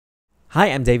Hi,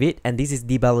 I'm David and this is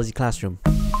the Biology Classroom.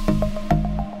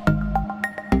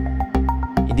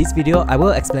 In this video, I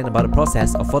will explain about the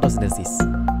process of photosynthesis.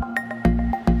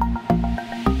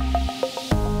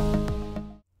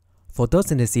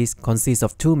 Photosynthesis consists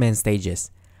of two main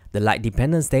stages, the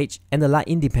light-dependent stage and the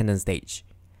light-independent stage.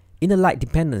 In the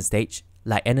light-dependent stage,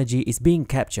 light energy is being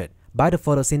captured by the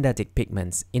photosynthetic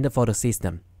pigments in the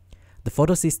photosystem. The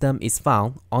photosystem is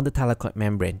found on the thylakoid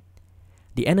membrane.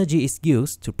 The energy is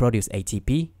used to produce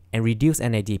ATP and reduce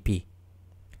NADP.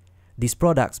 These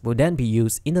products will then be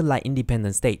used in the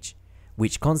light-independent stage,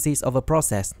 which consists of a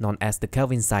process known as the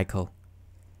Kelvin cycle.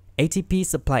 ATP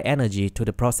supplies energy to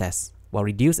the process, while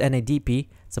reduced NADP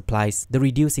supplies the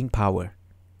reducing power.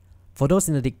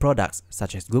 Photosynthetic products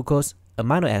such as glucose,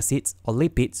 amino acids, or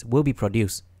lipids will be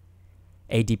produced.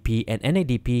 ADP and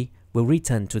NADP will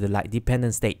return to the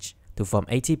light-dependent stage to form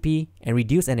ATP and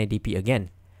reduce NADP again.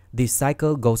 This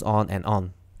cycle goes on and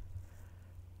on.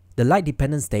 The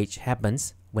light-dependent stage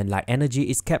happens when light energy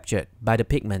is captured by the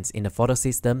pigments in the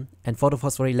photosystem and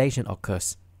photophosphorylation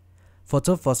occurs.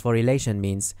 Photophosphorylation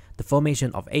means the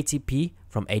formation of ATP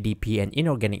from ADP and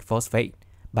inorganic phosphate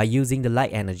by using the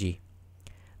light energy.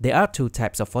 There are two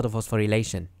types of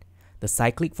photophosphorylation, the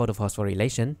cyclic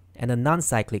photophosphorylation and the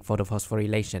non-cyclic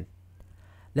photophosphorylation.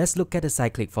 Let's look at the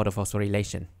cyclic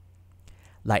photophosphorylation.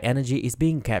 Light energy is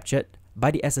being captured by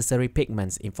the accessory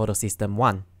pigments in photosystem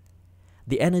 1.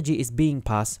 The energy is being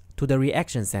passed to the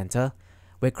reaction center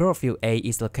where chlorophyll A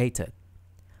is located.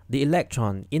 The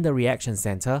electron in the reaction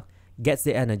center gets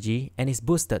the energy and is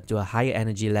boosted to a higher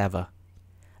energy level.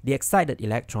 The excited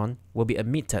electron will be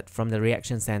emitted from the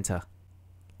reaction center.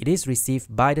 It is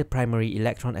received by the primary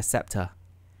electron acceptor.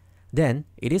 Then,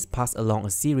 it is passed along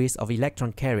a series of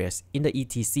electron carriers in the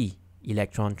ETC,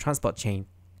 electron transport chain.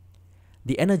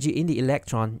 The energy in the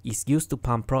electron is used to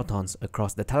pump protons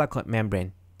across the thylakoid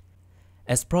membrane.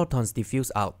 As protons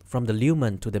diffuse out from the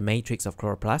lumen to the matrix of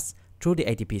chloroplasts through the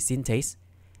ATP synthase,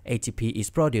 ATP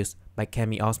is produced by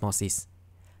chemiosmosis,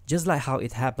 just like how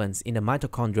it happens in the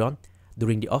mitochondrion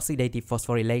during the oxidative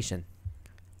phosphorylation.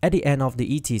 At the end of the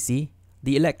ETC,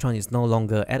 the electron is no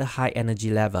longer at a high energy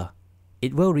level.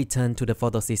 It will return to the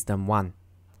photosystem 1.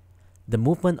 The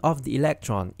movement of the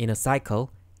electron in a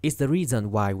cycle is the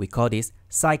reason why we call this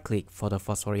cyclic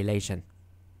photophosphorylation.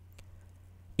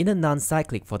 In a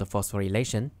non-cyclic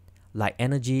photophosphorylation, light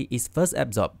energy is first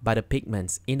absorbed by the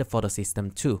pigments in the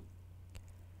photosystem 2.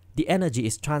 The energy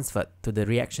is transferred to the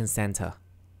reaction center.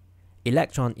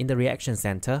 Electron in the reaction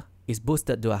center is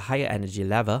boosted to a higher energy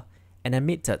level and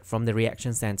emitted from the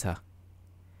reaction center.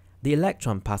 The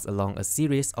electron passes along a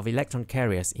series of electron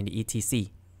carriers in the ETC,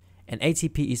 and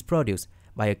ATP is produced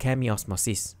by a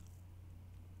chemiosmosis.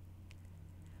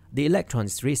 The electron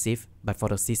is received by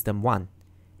photosystem 1.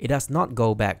 It does not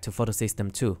go back to photosystem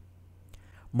 2.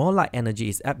 More light energy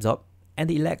is absorbed and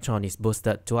the electron is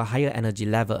boosted to a higher energy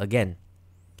level again.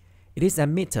 It is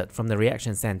emitted from the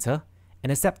reaction center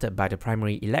and accepted by the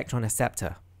primary electron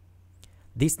acceptor.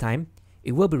 This time,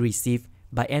 it will be received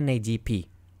by NADP.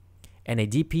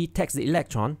 NADP takes the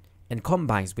electron and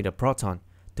combines with a proton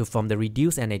to form the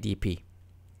reduced NADP.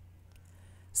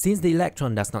 Since the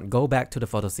electron does not go back to the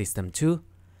photosystem 2,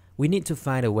 we need to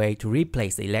find a way to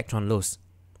replace the electron loss.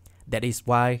 That is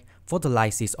why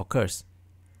photolysis occurs.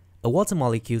 A water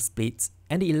molecule splits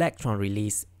and the electron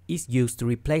release is used to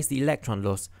replace the electron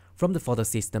loss from the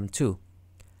photosystem 2.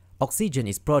 Oxygen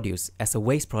is produced as a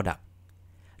waste product.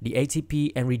 The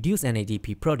ATP and reduced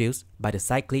NADP produced by the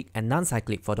cyclic and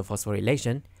non-cyclic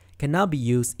photophosphorylation can now be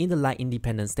used in the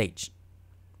light-independent stage.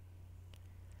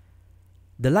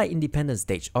 The light-independent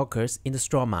stage occurs in the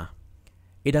stroma.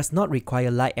 It does not require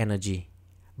light energy,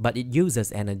 but it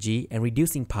uses energy and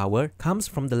reducing power comes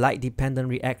from the light-dependent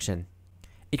reaction.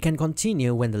 It can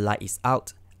continue when the light is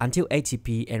out until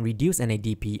ATP and reduced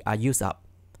NADP are used up.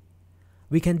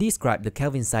 We can describe the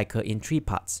Kelvin cycle in three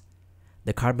parts: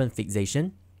 the carbon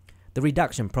fixation, the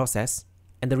reduction process,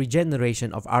 and the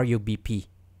regeneration of RuBP.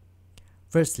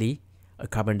 Firstly, a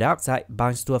carbon dioxide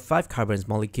binds to a 5-carbon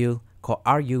molecule called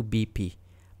RuBP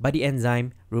by the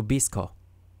enzyme Rubisco.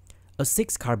 A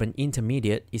 6-carbon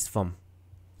intermediate is formed.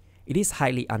 It is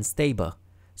highly unstable,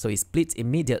 so it splits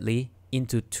immediately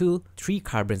into two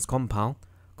 3-carbon compound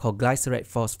called glycerate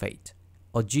phosphate,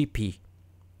 or GP.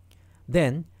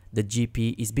 Then, the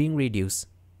GP is being reduced.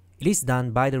 It is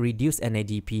done by the reduced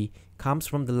NADP comes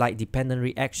from the light-dependent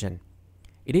reaction.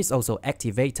 It is also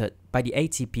activated by the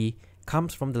ATP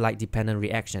comes from the light-dependent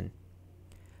reaction.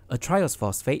 A triose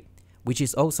phosphate, which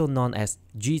is also known as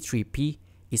G3P,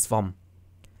 is formed.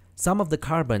 Some of the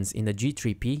carbons in the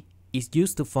G3P is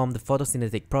used to form the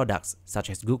photosynthetic products such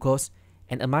as glucose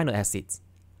and amino acids,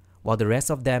 while the rest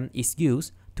of them is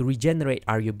used to regenerate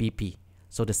RuBP,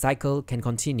 so the cycle can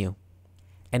continue.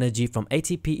 Energy from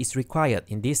ATP is required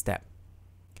in this step.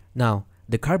 Now,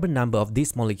 the carbon number of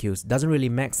these molecules doesn't really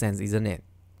make sense, isn't it?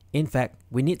 In fact,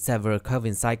 we need several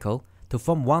Calvin cycles to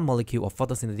form one molecule of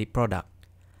photosynthetic product.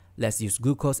 Let's use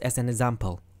glucose as an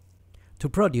example. To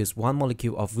produce one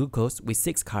molecule of glucose with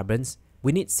 6 carbons,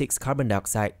 we need 6 carbon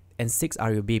dioxide and 6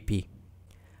 RuBP.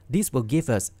 This will give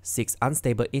us 6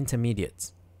 unstable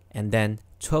intermediates, and then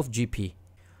 12 GP.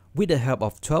 With the help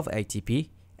of 12 ATP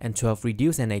and 12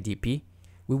 reduced NADP,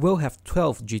 we will have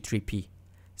 12 G3P.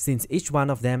 Since each one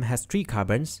of them has 3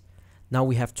 carbons, now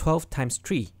we have 12 times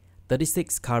 3,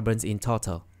 36 carbons in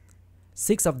total.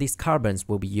 6 of these carbons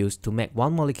will be used to make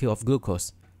one molecule of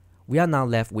glucose. We are now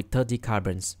left with 30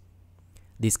 carbons.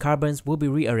 These carbons will be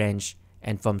rearranged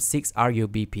and form 6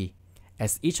 RuBP,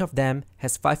 as each of them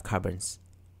has 5 carbons.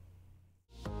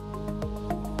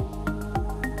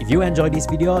 If you enjoyed this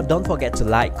video, don't forget to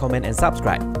like, comment and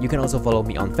subscribe. You can also follow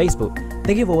me on Facebook.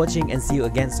 Thank you for watching and see you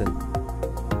again soon.